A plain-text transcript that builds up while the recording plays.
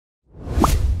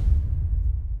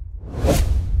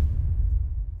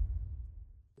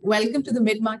Welcome to the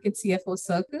Mid-Market CFO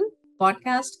Circle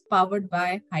podcast powered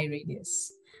by High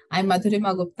Radius. I'm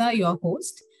Madhurima Gupta, your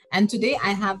host, and today I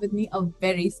have with me a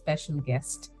very special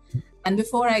guest. And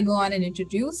before I go on and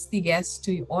introduce the guest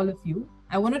to all of you,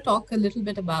 I want to talk a little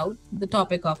bit about the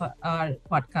topic of our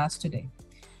podcast today.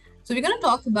 So we're going to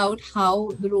talk about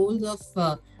how the roles of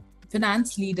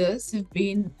finance leaders have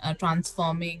been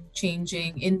transforming,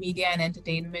 changing in media and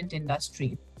entertainment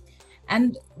industry.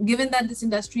 And given that this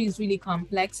industry is really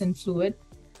complex and fluid,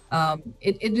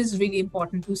 it is really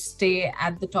important to stay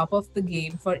at the top of the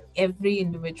game for every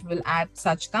individual at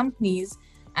such companies,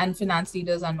 and finance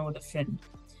leaders are no different.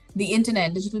 The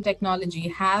internet, digital technology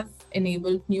have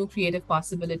enabled new creative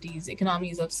possibilities,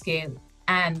 economies of scale,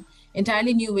 and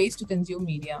entirely new ways to consume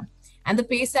media. And the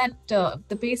pace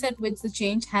at which the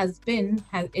change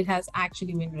has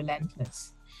actually been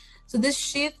relentless. So these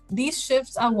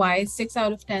shifts are why 6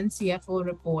 out of 10 CFO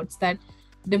reports that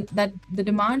the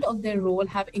demand of their role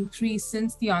have increased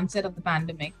since the onset of the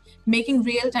pandemic, making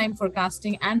real-time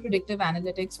forecasting and predictive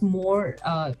analytics more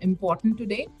important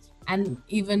today, and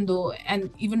even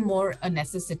more a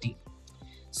necessity.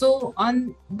 So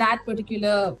on that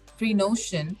particular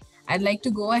pre-notion, I'd like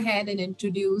to go ahead and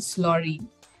introduce Lori.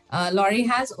 Lori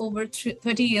has over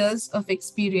 30 years of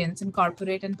experience in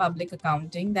corporate and public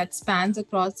accounting that spans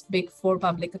across big four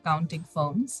public accounting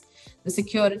firms, the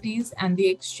Securities and the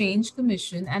Exchange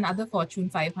Commission, and other Fortune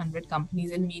 500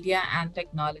 companies in media and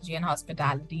technology and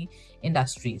hospitality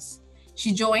industries.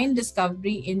 She joined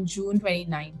Discovery in June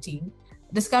 2019.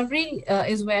 Discovery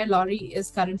is where Lori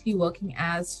is currently working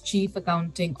as Chief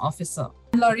Accounting Officer.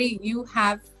 Lori, you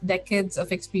have decades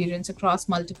of experience across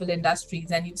multiple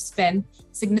industries, and you've spent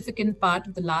significant part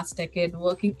of the last decade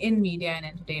working in media and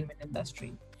entertainment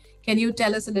industry. Can you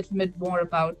tell us a little bit more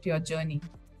about your journey?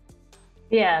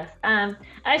 Yes, I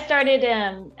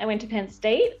went to Penn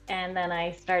State, and then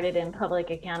I started in public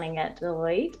accounting at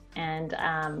Deloitte, and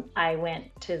I went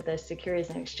to the Securities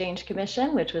and Exchange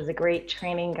Commission, which was a great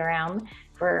training ground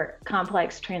for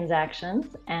complex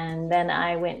transactions. And then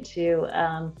I went to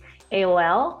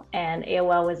AOL, and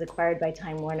AOL was acquired by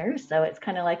Time Warner. So it's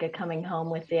kind of like a coming home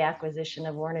with the acquisition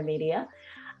of Warner Media,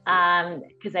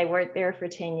 because I worked there for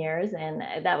 10 years, and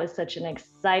that was such an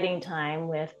exciting time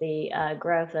with the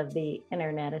growth of the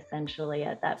internet, essentially,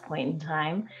 at that point in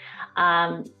time.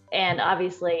 And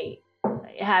obviously,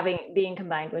 being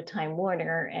combined with Time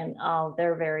Warner and all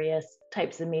their various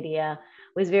types of media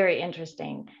was very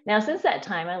interesting. Now, since that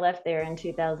time, I left there in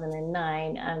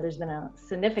 2009, there's been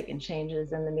significant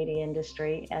changes in the media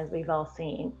industry, as we've all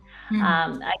seen.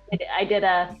 I did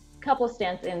a couple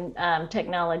stints in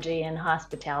technology and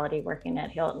hospitality working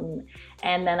at Hilton.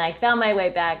 And then I found my way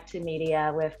back to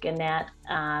media with Gannett,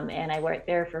 and I worked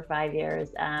there for 5 years.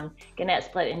 Gannett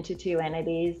split into two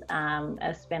entities,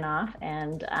 a spinoff,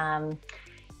 and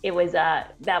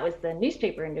that was the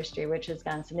newspaper industry, which has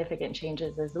gone significant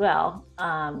changes as well.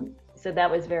 So that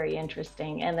was very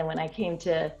interesting. And then when I came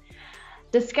to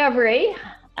Discovery,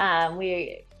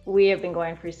 we have been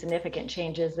going through significant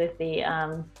changes with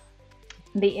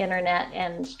the internet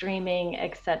and streaming,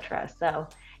 etc. So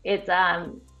it's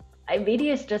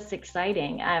media is just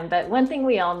exciting. But one thing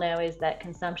we all know is that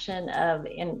consumption of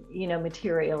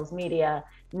materials, media,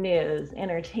 news,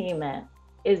 entertainment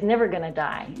is never going to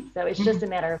die. So it's just a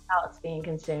matter of how it's being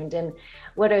consumed and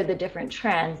what are the different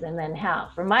trends, and then how,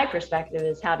 from my perspective,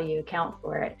 is how do you account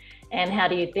for it, and how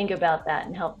do you think about that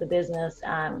and help the business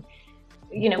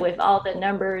with all the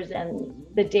numbers and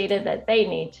the data that they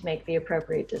need to make the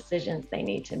appropriate decisions they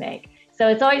need to make. So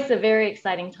it's always a very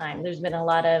exciting time. There's been a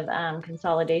lot of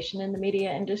consolidation in the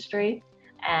media industry,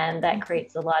 and that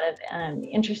creates a lot of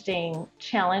interesting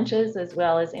challenges as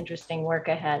well as interesting work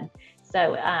ahead.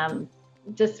 So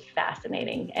just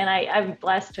fascinating. And I'm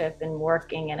blessed to have been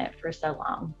working in it for so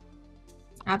long.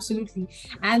 Absolutely.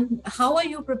 And how are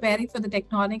you preparing for the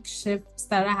tectonic shifts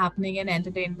that are happening in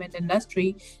entertainment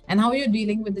industry, and how are you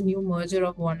dealing with the new merger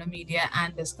of Warner Media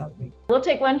and Discovery? We'll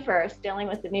take one first, dealing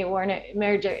with the new Warner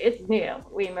merger. It's new.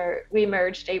 We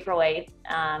merged April 8th,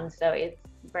 so it's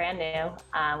brand new.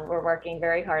 We're working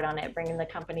very hard on it, bringing the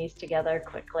companies together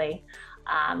quickly.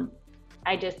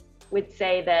 I just would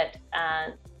say that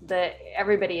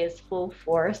everybody is full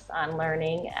force on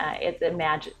learning.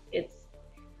 It's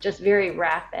just very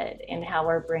rapid in how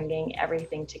we're bringing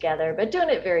everything together, but doing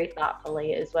it very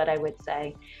thoughtfully is what I would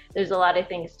say. There's a lot of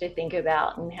things to think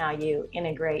about and how you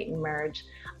integrate and merge.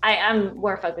 I'm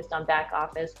more focused on back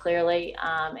office, clearly,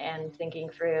 and thinking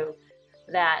through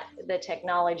that the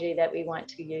technology that we want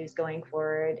to use going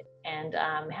forward, and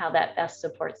how that best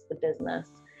supports the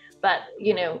business. But,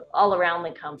 all around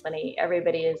the company,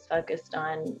 everybody is focused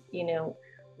on,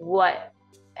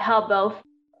 how both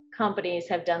companies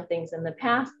have done things in the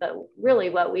past, but really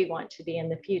what we want to be in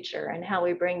the future, and how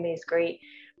we bring these great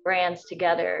brands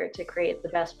together to create the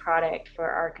best product for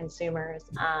our consumers.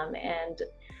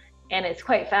 And it's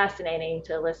quite fascinating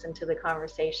to listen to the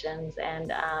conversations and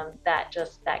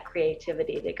that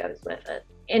creativity that goes with it.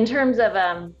 In terms of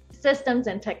systems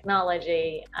and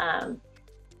technology,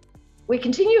 we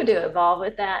continue to evolve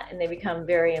with that, and they become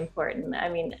very important. I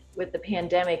mean, with the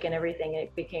pandemic and everything,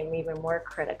 it became even more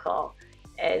critical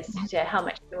as to how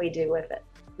much can we do with it.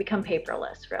 Become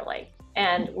paperless, really.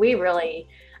 And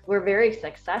we're very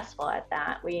successful at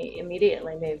that. We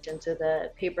immediately moved into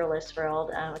the paperless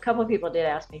world. A couple of people did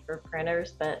ask me for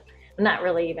printers, but I'm not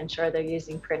really even sure they're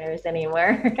using printers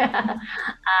anymore.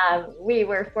 We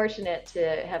were fortunate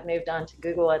to have moved on to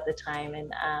Google at the time,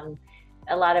 and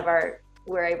a lot of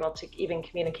we're able to even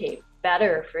communicate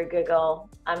better for Google.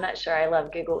 I'm not sure I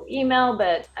love Google email,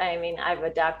 but I mean, I've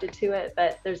adapted to it,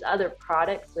 but there's other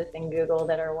products within Google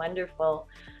that are wonderful,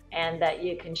 and that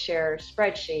you can share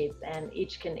spreadsheets and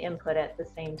each can input at the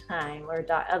same time, or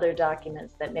other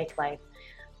documents that make life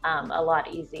a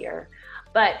lot easier.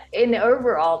 But in the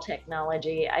overall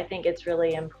technology, I think it's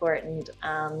really important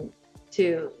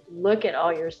to look at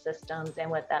all your systems and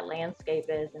what that landscape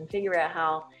is, and figure out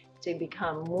how to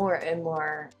become more and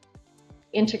more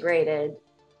integrated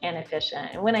and efficient.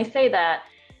 And when I say that,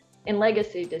 in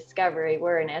legacy discovery,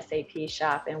 we're an SAP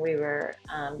shop, and we were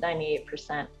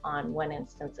 98% on one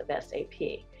instance of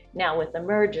SAP. Now with the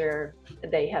merger,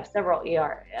 they have several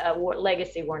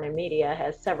legacy Warner Media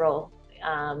has several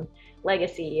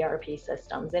legacy ERP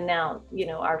systems. And now,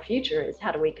 our future is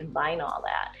how do we combine all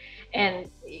that? And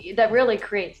that really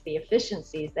creates the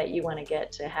efficiencies that you want to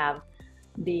get to have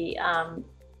the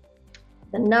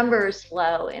numbers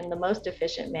flow in the most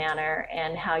efficient manner,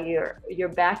 and how your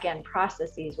back-end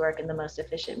processes work in the most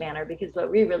efficient manner. Because what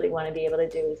we really want to be able to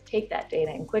do is take that data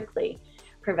and quickly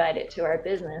provide it to our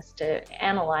business to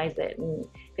analyze it and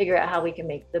figure out how we can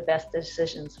make the best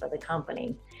decisions for the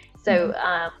company. So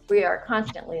we are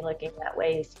constantly looking at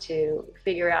ways to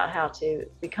figure out how to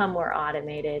become more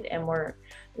automated and more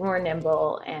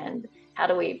nimble, and how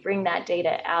do we bring that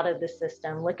data out of the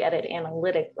system, look at it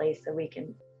analytically, so we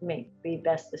can make the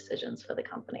best decisions for the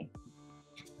company.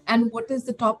 And what is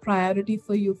the top priority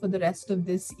for you for the rest of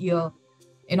this year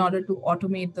in order to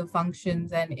automate the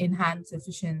functions and enhance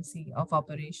efficiency of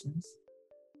operations?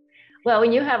 Well,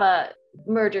 when you have a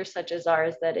merger such as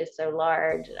ours that is so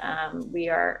large,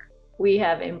 we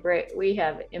have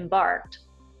embarked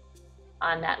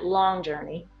on that long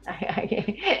journey.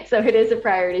 So it is a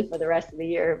priority for the rest of the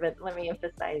year, but let me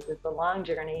emphasize it's a long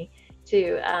journey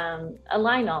to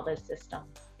align all those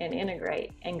systems and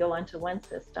integrate and go onto one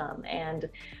system. And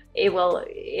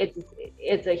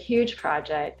it's a huge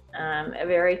project, a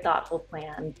very thoughtful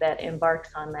plan that embarks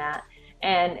on that.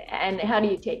 And how do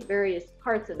you take various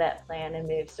parts of that plan and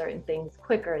move certain things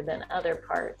quicker than other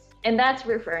parts? And that's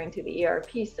referring to the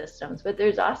ERP systems, but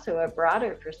there's also a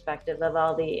broader perspective of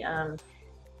all the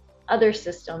other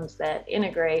systems that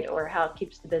integrate, or how it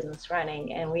keeps the business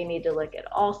running. And we need to look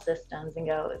at all systems and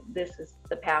go, this is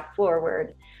the path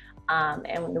forward.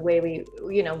 And the way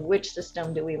which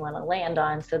system do we want to land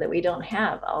on, so that we don't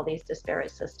have all these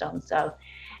disparate systems. So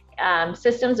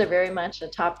systems are very much a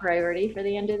top priority for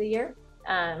the end of the year.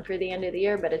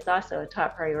 But it's also a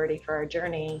top priority for our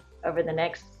journey over the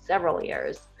next several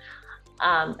years.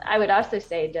 I would also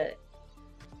say that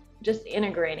just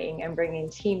integrating and bringing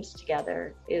teams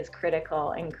together is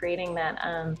critical, and creating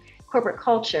that corporate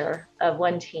culture of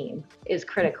one team is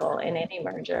critical in any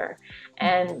merger.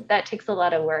 And that takes a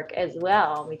lot of work as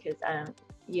well, because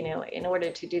in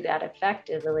order to do that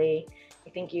effectively,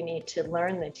 I think you need to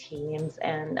learn the teams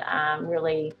and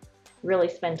really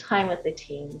spend time with the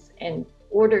teams in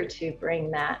order to bring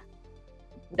that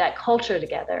culture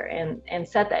together and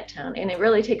set that tone. And it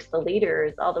really takes the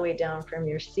leaders all the way down from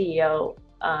your CEO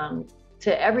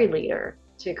to every leader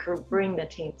to bring the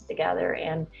teams together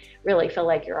and really feel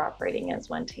like you're operating as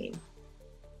one team.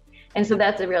 And so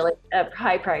that's a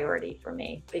high priority for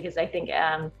me, because I think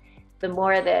the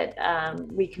more that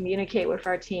we communicate with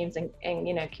our teams, and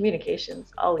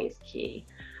communication's always key,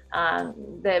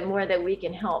 the more that we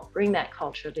can help bring that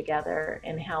culture together,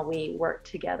 and how we work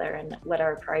together, and what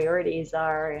our priorities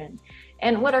are,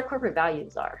 and what our corporate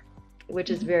values are, which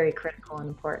is very critical and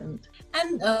important.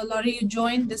 And Lori, you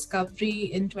joined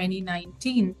Discovery in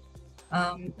 2019,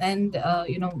 and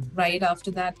right after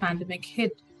that pandemic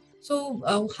hit. So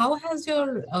how has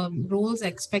your roles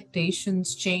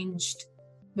expectations changed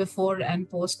before and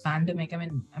post pandemic? I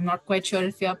mean, I'm not quite sure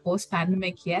if you're post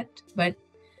pandemic yet, but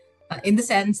In the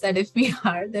sense that if we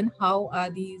are, then how are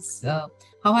these,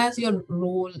 how has your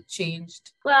role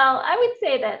changed? Well, I would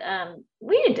say that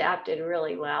we adapted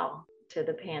really well to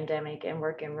the pandemic and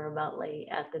working remotely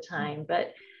at the time.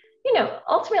 But,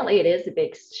 ultimately it is a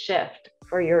big shift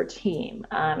for your team.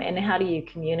 And how do you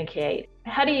communicate?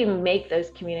 How do you make those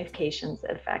communications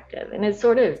effective? And it's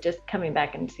sort of just coming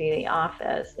back into the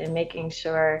office and making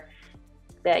sure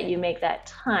that you make that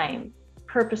time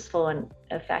purposeful and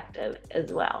effective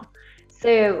as well.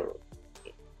 So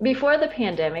before the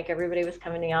pandemic, everybody was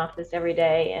coming to the office every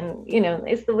day, and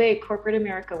it's the way corporate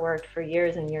America worked for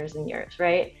years and years and years,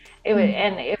 right?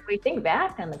 And if we think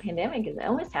back on the pandemic, it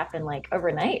almost happened like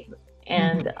overnight,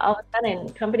 and all of a sudden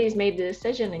companies made the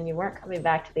decision and you weren't coming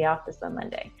back to the office on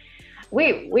Monday.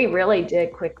 We really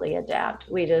did quickly adapt.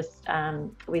 We just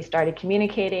we started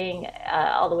communicating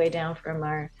all the way down from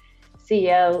our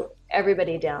CEO,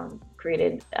 everybody down,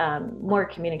 created more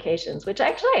communications, which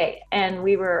actually, and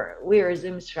we were a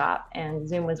Zoom shop, and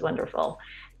Zoom was wonderful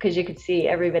because you could see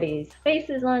everybody's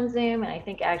faces on Zoom. And I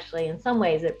think actually in some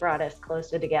ways it brought us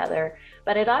closer together,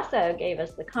 but it also gave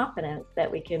us the confidence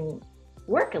that we can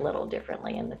work a little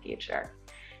differently in the future.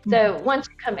 So once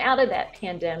you come out of that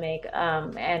pandemic,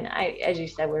 and as you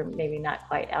said, we're maybe not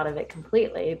quite out of it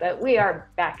completely, but we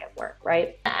are back at work,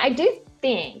 right? I do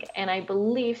think, and I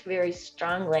believe very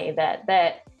strongly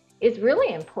that it's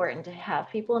really important to have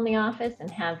people in the office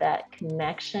and have that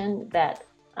connection, that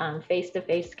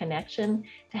face-to-face connection,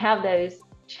 to have those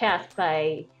chats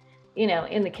by,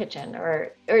 in the kitchen,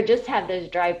 or just have those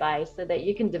drive-bys so that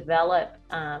you can develop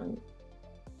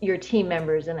your team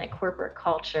members in that corporate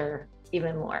culture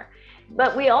even more.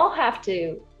 But we all have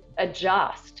to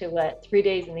adjust to what 3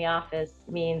 days in the office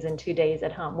means and 2 days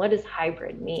at home. What does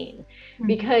hybrid mean?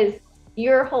 Because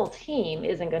your whole team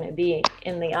isn't going to be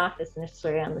in the office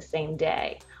necessarily on the same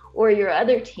day, or your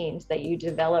other teams that you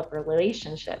develop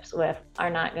relationships with are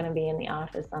not going to be in the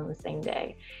office on the same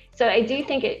day. So I do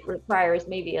think it requires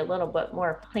maybe a little bit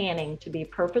more planning to be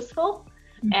purposeful,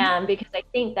 and because I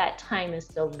think that time is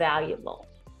so valuable,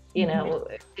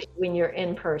 when you're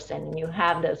in person and you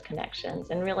have those connections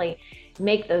and really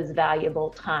make those valuable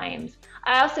times.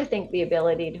 I also think the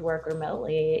ability to work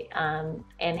remotely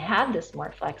and have this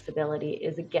more flexibility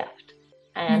is a gift.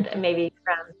 And maybe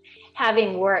from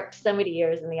having worked so many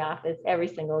years in the office every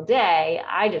single day,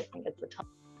 I just think it's a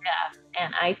total gift.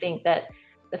 And I think that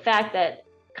the fact that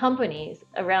companies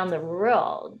around the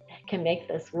world can make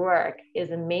this work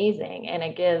is amazing. And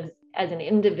it gives, as an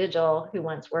individual who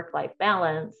wants work-life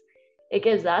balance, it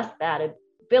gives us that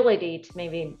ability to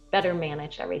maybe better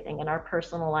manage everything in our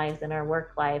personal lives and our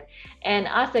work life, and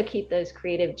also keep those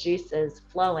creative juices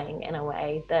flowing in a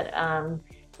way that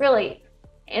really,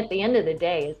 at the end of the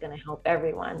day, is going to help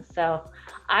everyone. So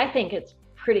I think it's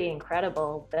pretty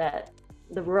incredible that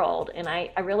the world, and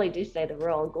I really do say the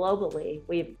world globally,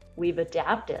 we've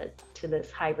adapted to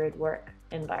this hybrid work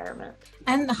environment.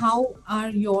 And how are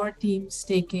your teams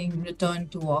taking return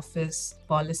to office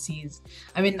policies?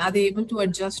 I mean, are they able to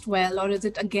adjust well, or is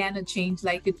it again a change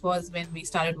like it was when we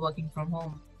started working from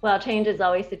home? Well, change is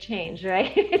always a change,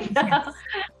 right?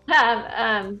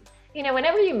 So,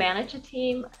 whenever you manage a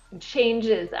team,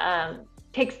 changes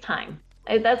takes time.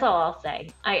 That's all I'll say.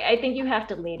 I think you have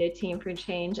to lead a team for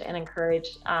change and encourage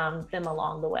them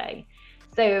along the way.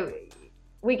 So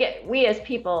we as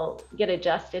people get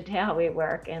adjusted to how we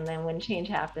work, and then when change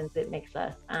happens, it makes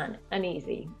us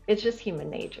uneasy. It's just human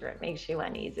nature. It makes you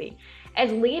uneasy.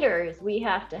 As leaders, we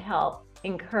have to help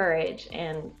encourage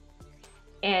and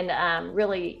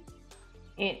really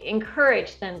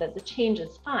encourage them that the change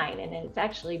is fine and it's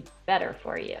actually better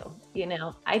for you.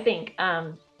 I think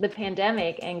the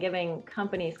pandemic and giving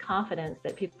companies confidence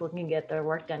that people can get their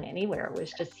work done anywhere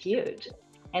was just huge.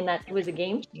 And that it was a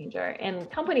game changer. And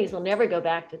companies will never go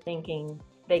back to thinking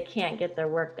they can't get their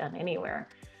work done anywhere.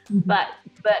 But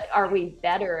are we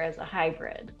better as a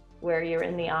hybrid, where you're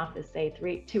in the office, say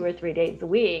 2 or 3 days a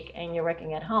week, and you're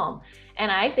working at home? And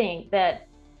I think that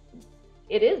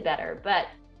it is better, but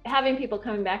having people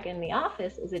coming back in the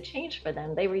office is a change for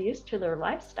them. They were used to their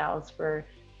lifestyles for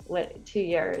 2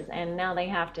 years, and now they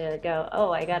have to go,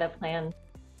 oh, I got to plan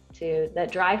to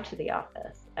that drive to the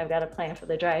office. I've got to plan for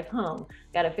the drive home.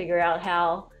 Got to figure out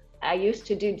how I used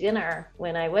to do dinner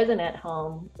when I wasn't at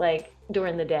home, like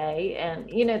during the day. And,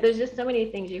 there's just so many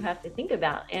things you have to think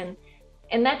about. And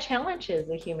that challenges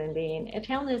a human being. It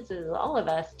challenges all of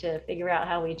us to figure out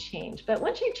how we change. But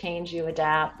once you change, you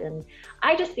adapt. And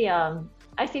I just see,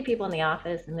 I see people in the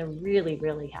office and they're really,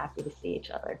 really happy to see each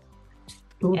other.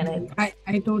 Totally.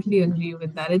 I totally agree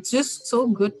with that. It's just so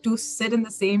good to sit in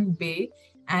the same bay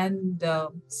and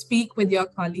speak with your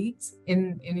colleagues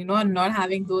in and not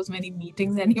having those many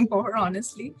meetings anymore,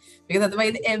 honestly, because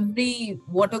otherwise every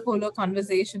water cooler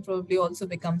conversation probably also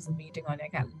becomes a meeting on your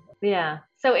calendar. Yeah.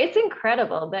 So it's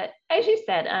incredible. But as you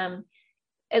said,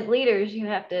 as leaders, you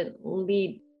have to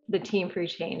lead the team through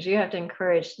change. You have to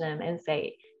encourage them and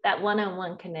say that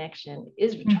one-on-one connection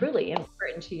is truly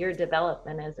important to your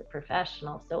development as a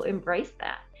professional. So embrace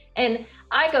that. And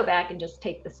I go back and just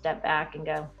take the step back and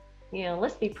go,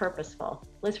 let's be purposeful.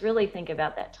 Let's really think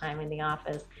about that time in the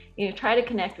office. Try to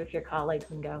connect with your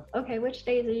colleagues and go, okay, which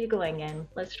days are you going in?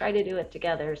 Let's try to do it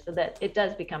together so that it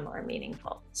does become more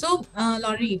meaningful. So,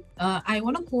 Lori, I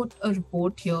want to quote a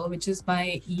report here, which is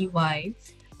by EY,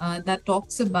 that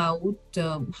talks about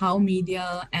how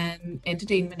media and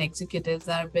entertainment executives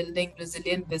are building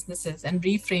resilient businesses and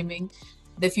reframing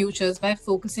their futures by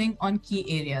focusing on key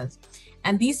areas.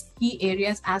 And these key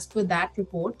areas, as per that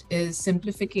report, is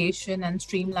simplification and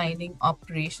streamlining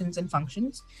operations and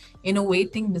functions,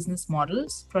 innovating business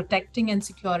models, protecting and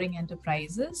securing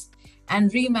enterprises,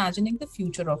 and reimagining the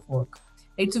future of work.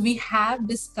 Right. So we have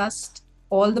discussed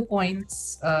all the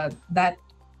points that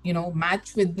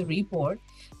match with the report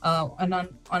on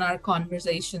our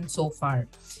conversation so far.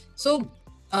 So,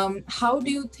 how do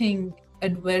you think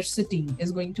adversity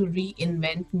is going to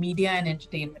reinvent media and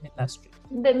entertainment industry?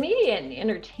 The media and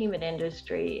entertainment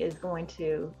industry is going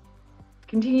to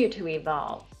continue to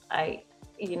evolve.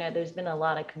 There's been a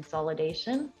lot of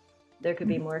consolidation. There could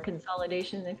be more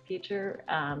consolidation in the future.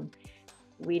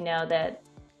 We know that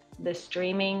the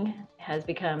streaming has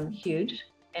become huge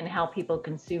in how people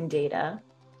consume data,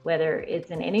 whether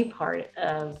it's in any part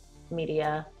of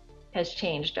media, has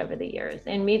changed over the years,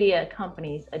 and media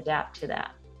companies adapt to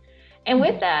that. And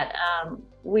with that,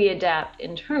 we adapt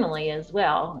internally as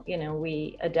well.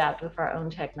 We adapt with our own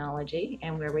technology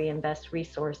and where we invest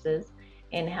resources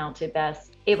in how to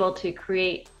best able to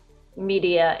create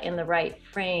media in the right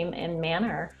frame and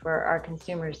manner for our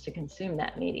consumers to consume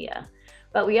that media.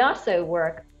 But we also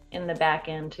work in the back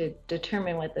end to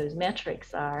determine what those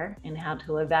metrics are and how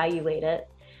to evaluate it.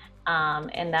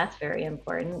 And that's very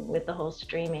important with the whole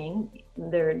streaming.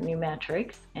 There are new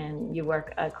metrics, and you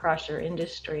work across your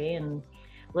industry and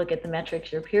look at the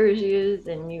metrics your peers use,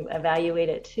 and you evaluate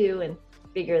it too, and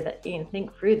figure that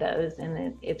think through those.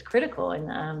 And it's critical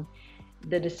in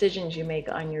the decisions you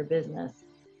make on your business.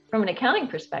 From an accounting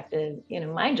perspective,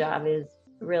 my job is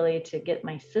really to get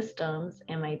my systems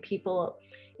and my people.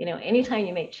 Anytime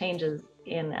you make changes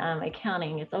in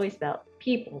accounting, it's always about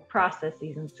people,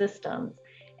 processes, and systems,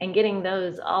 and getting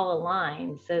those all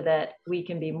aligned so that we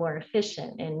can be more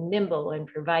efficient and nimble and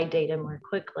provide data more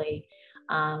quickly,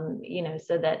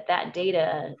 so that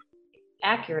data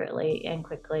accurately and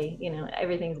quickly,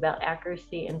 everything's about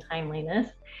accuracy and timeliness,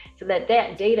 so that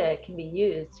data can be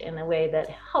used in a way that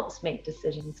helps make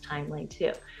decisions timely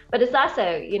too. But it's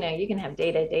also, you can have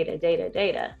data,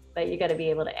 but you got to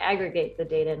be able to aggregate the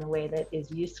data in a way that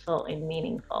is useful and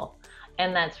meaningful.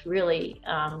 And that's really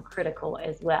critical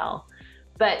as well.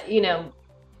 But,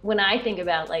 when I think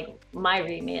about my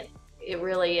remit, it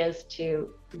really is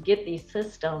to get these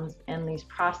systems and these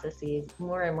processes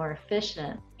more and more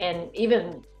efficient, and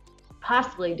even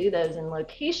possibly do those in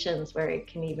locations where it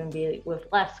can even be with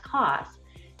less cost,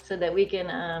 so that we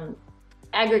can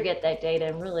aggregate that data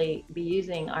and really be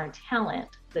using our talent,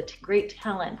 the great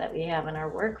talent that we have in our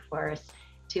workforce,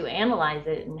 to analyze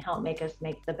it and help make us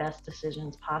make the best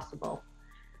decisions possible.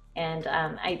 And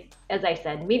as I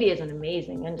said, media is an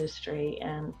amazing industry,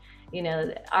 and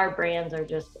our brands are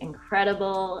just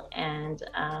incredible, and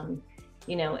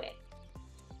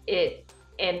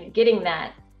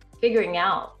figuring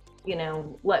out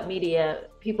what media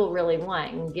people really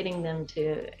want, and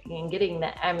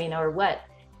or what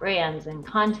brands and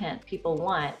content people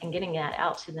want, and getting that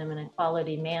out to them in a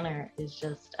quality manner is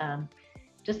just an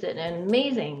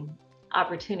amazing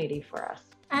opportunity for us.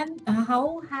 And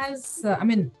how has,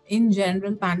 in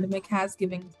general, pandemic has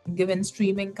given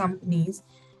streaming companies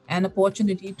an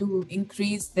opportunity to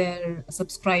increase their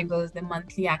subscribers, their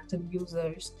monthly active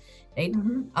users, right?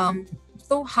 Mm-hmm.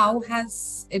 So how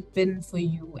has it been for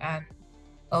you, and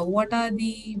what are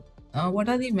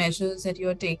the measures that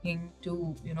you're taking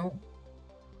to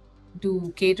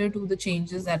to cater to the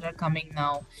changes that are coming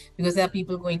now? Because there are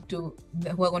people who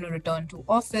are going to return to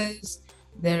office.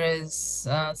 There is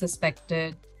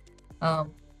suspected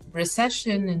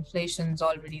recession, inflation's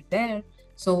already there.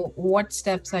 So what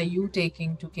steps are you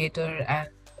taking to cater and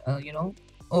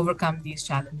overcome these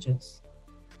challenges?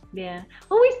 Yeah,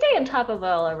 well, we stay on top of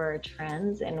all of our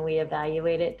trends, and we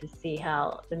evaluate it to see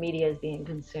how the media is being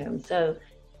consumed. So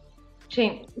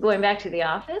Going back to the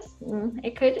office,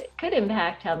 it could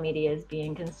impact how media is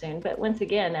being consumed. But once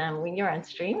again, when you're on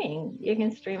streaming, you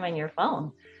can stream on your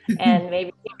phone, and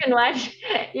maybe you can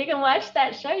watch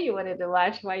that show you wanted to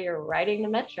watch while you're riding the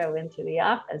metro into the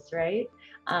office, right?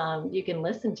 You can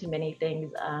listen to many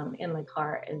things in the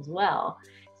car as well.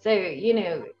 So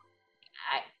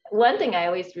one thing I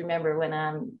always remember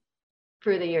when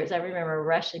through the years, I remember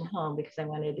rushing home because I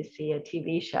wanted to see a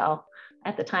TV show.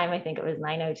 At the time, I think it was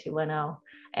 90210,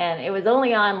 and it was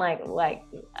only on like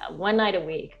one night a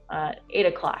week, 8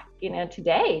 o'clock.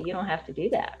 Today you don't have to do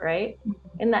that, right?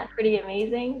 Isn't that pretty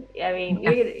amazing? I mean,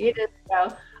 you just go,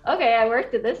 okay, I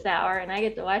worked at this hour and I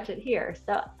get to watch it here.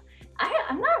 So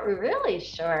I'm not really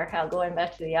sure how going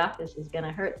back to the office is going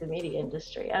to hurt the media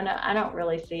industry. I don't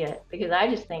really see it, because I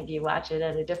just think you watch it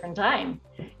at a different time.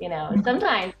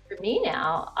 Sometimes for me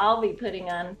now, I'll be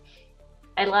putting on,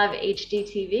 I love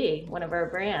HDTV, one of our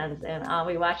brands, and I'll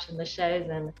be watching the shows,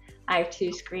 and I have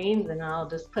 2 screens, and I'll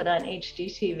just put on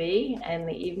HDTV in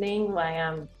the evening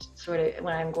while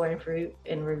when I'm going through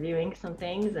and reviewing some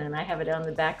things, and I have it on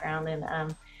the background, and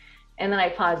then I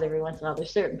pause every once in a while.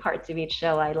 There's certain parts of each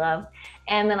show I love,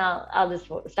 and then I'll just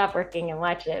stop working and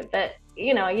watch it. But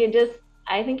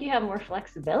I think you have more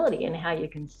flexibility in how you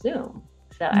consume.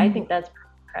 So I think that's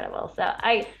incredible. So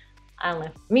I don't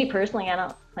know. Me personally, I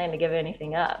don't plan to give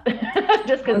anything up,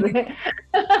 just because. Okay.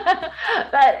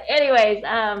 But anyways,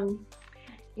 I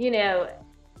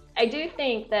do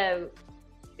think that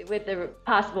with the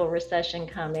possible recession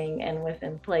coming and with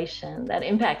inflation, that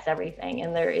impacts everything.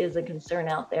 And there is a concern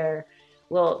out there.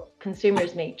 Will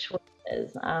consumers make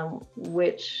choices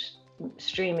which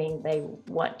streaming they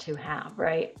want to have,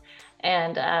 right?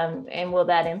 And will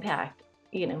that impact,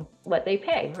 what they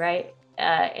pay, right?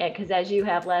 Because as you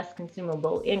have less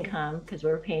consumable income, because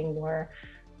we're paying more.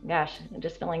 Gosh,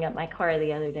 just filling up my car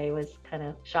the other day was kind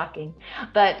of shocking.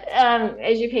 But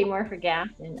as you pay more for gas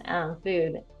and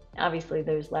food, obviously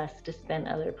there's less to spend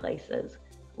other places.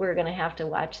 We're going to have to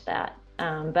watch that.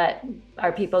 But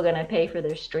are people going to pay for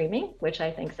their streaming, which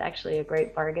I think is actually a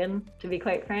great bargain, to be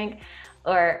quite frank?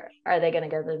 Or are they going to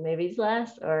go to the movies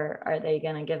less, or are they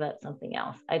going to give up something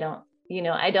else? I don't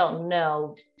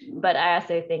know. But I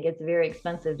also think it's very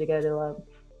expensive to go to a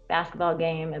basketball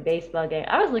game, a baseball game.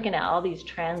 I was looking at all these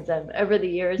trends over the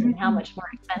years and how much more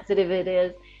expensive it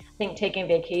is. I think taking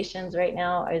vacations right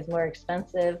now is more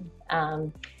expensive.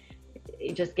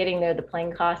 Just getting there, the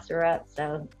plane costs are up.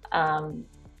 So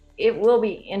it will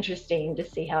be interesting to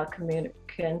see how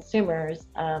consumers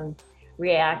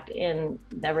react in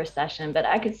the recession. But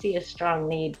I could see a strong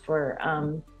need for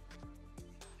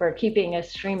keeping a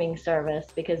streaming service,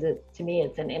 because to me,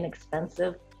 it's an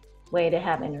inexpensive way to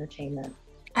have entertainment.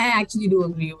 I actually do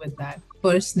agree with that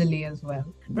personally as well.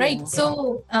 Right. Yeah.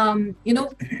 So,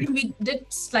 we did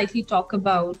slightly talk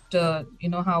about,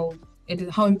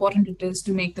 how important it is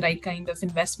to make the right kind of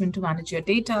investment to manage your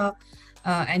data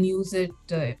and use it,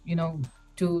 to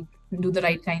do the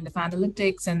right kind of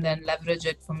analytics and then leverage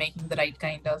it for making the right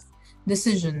kind of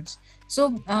decisions.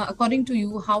 So, according to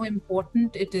you, how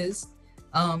important it is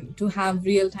to have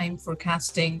real-time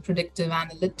forecasting, predictive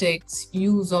analytics,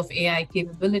 use of AI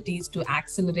capabilities to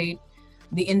accelerate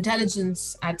the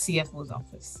intelligence at CFO's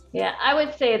office? Yeah, I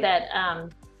would say that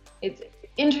it's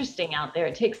interesting out there.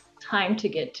 It takes time to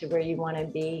get to where you want to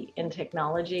be in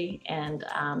technology. And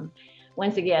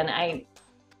once again,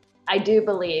 I do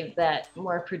believe that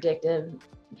more predictive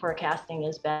forecasting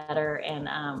is better. And,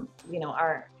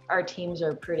 our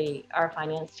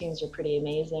finance teams are pretty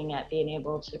amazing at being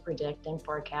able to predict and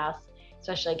forecast,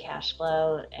 especially cash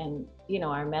flow and,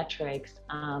 our metrics.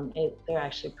 They're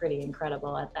actually pretty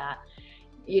incredible at that.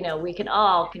 We can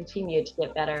all continue to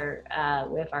get better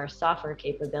with our software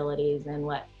capabilities and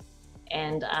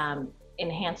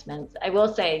enhancements. I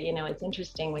will say, it's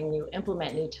interesting when you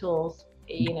implement new tools,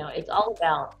 it's all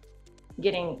about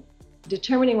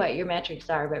determining what your metrics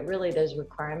are, but really there's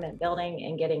requirement building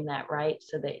and getting that right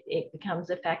so that it becomes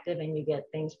effective and you get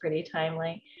things pretty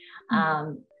timely.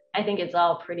 I think it's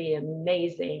all pretty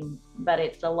amazing, but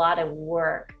it's a lot of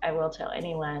work, I will tell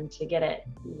anyone, to get it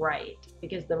right,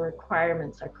 because the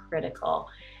requirements are critical.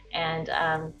 And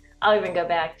I'll even go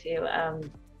back to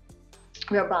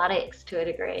robotics to a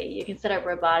degree. You can set up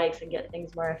robotics and get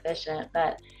things more efficient,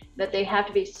 but they have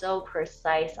to be so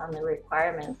precise on the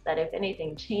requirements that if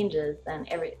anything changes, then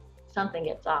something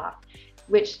gets off,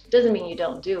 which doesn't mean you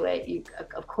don't do it. You,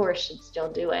 of course, should still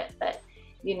do it. But,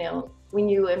 when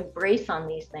you embrace on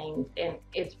these things, and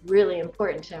it's really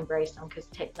important to embrace them because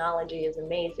technology is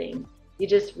amazing, you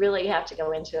just really have to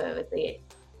go into it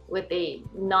with the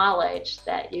knowledge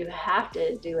that you have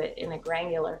to do it in a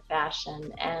granular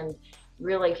fashion. And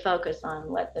really focus on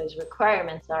what those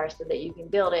requirements are so that you can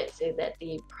build it so that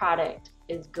the product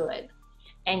is good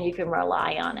and you can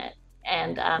rely on it.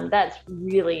 And that's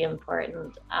really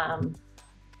important.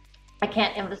 I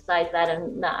can't emphasize that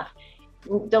enough.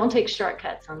 Don't take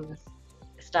shortcuts on this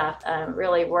stuff.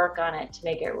 Really work on it to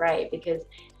make it right, because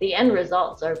the end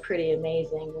results are pretty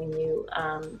amazing when you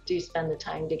do spend the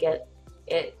time to get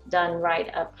it done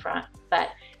right up front. But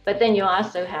then you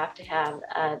also have to have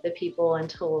the people and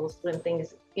tools when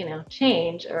things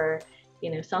change, or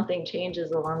something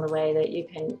changes along the way, that you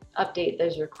can update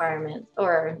those requirements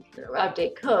or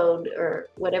update code or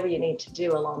whatever you need to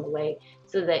do along the way,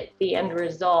 so that the end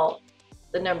result,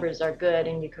 the numbers are good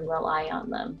and you can rely on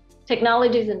them.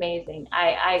 Technology is amazing.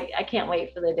 I can't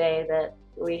wait for the day that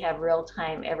we have real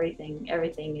time everything.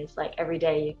 Everything is like every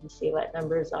day you can see what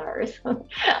numbers are.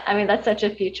 I mean, that's such a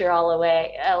future all the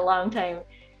way, a long time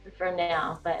from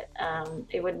now, but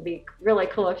it would be really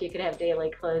cool if you could have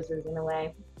daily closes in a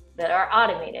way that are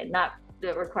automated, not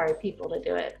that require people to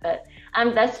do it. But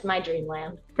that's my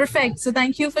dreamland. Perfect. So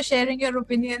thank you for sharing your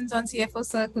opinions on CFO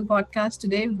Circle podcast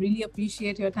today. Really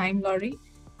appreciate your time, Lori.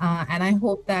 And I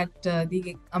hope that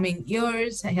the coming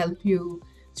years help you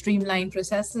streamline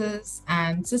processes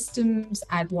and systems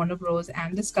at Warner Bros.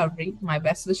 And Discovery. My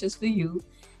best wishes for you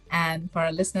and for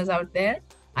our listeners out there.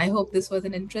 I hope this was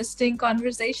an interesting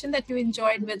conversation that you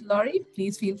enjoyed with Lori.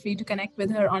 Please feel free to connect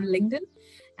with her on LinkedIn.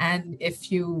 And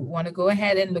if you want to go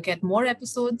ahead and look at more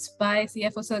episodes by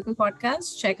CFO Circle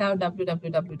Podcast, check out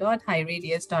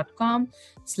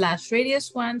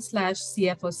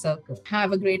www.hiradius.com/radius1/CFO Circle.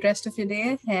 Have a great rest of your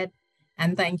day ahead.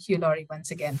 And thank you, Lori, once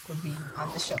again for being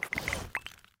on the show.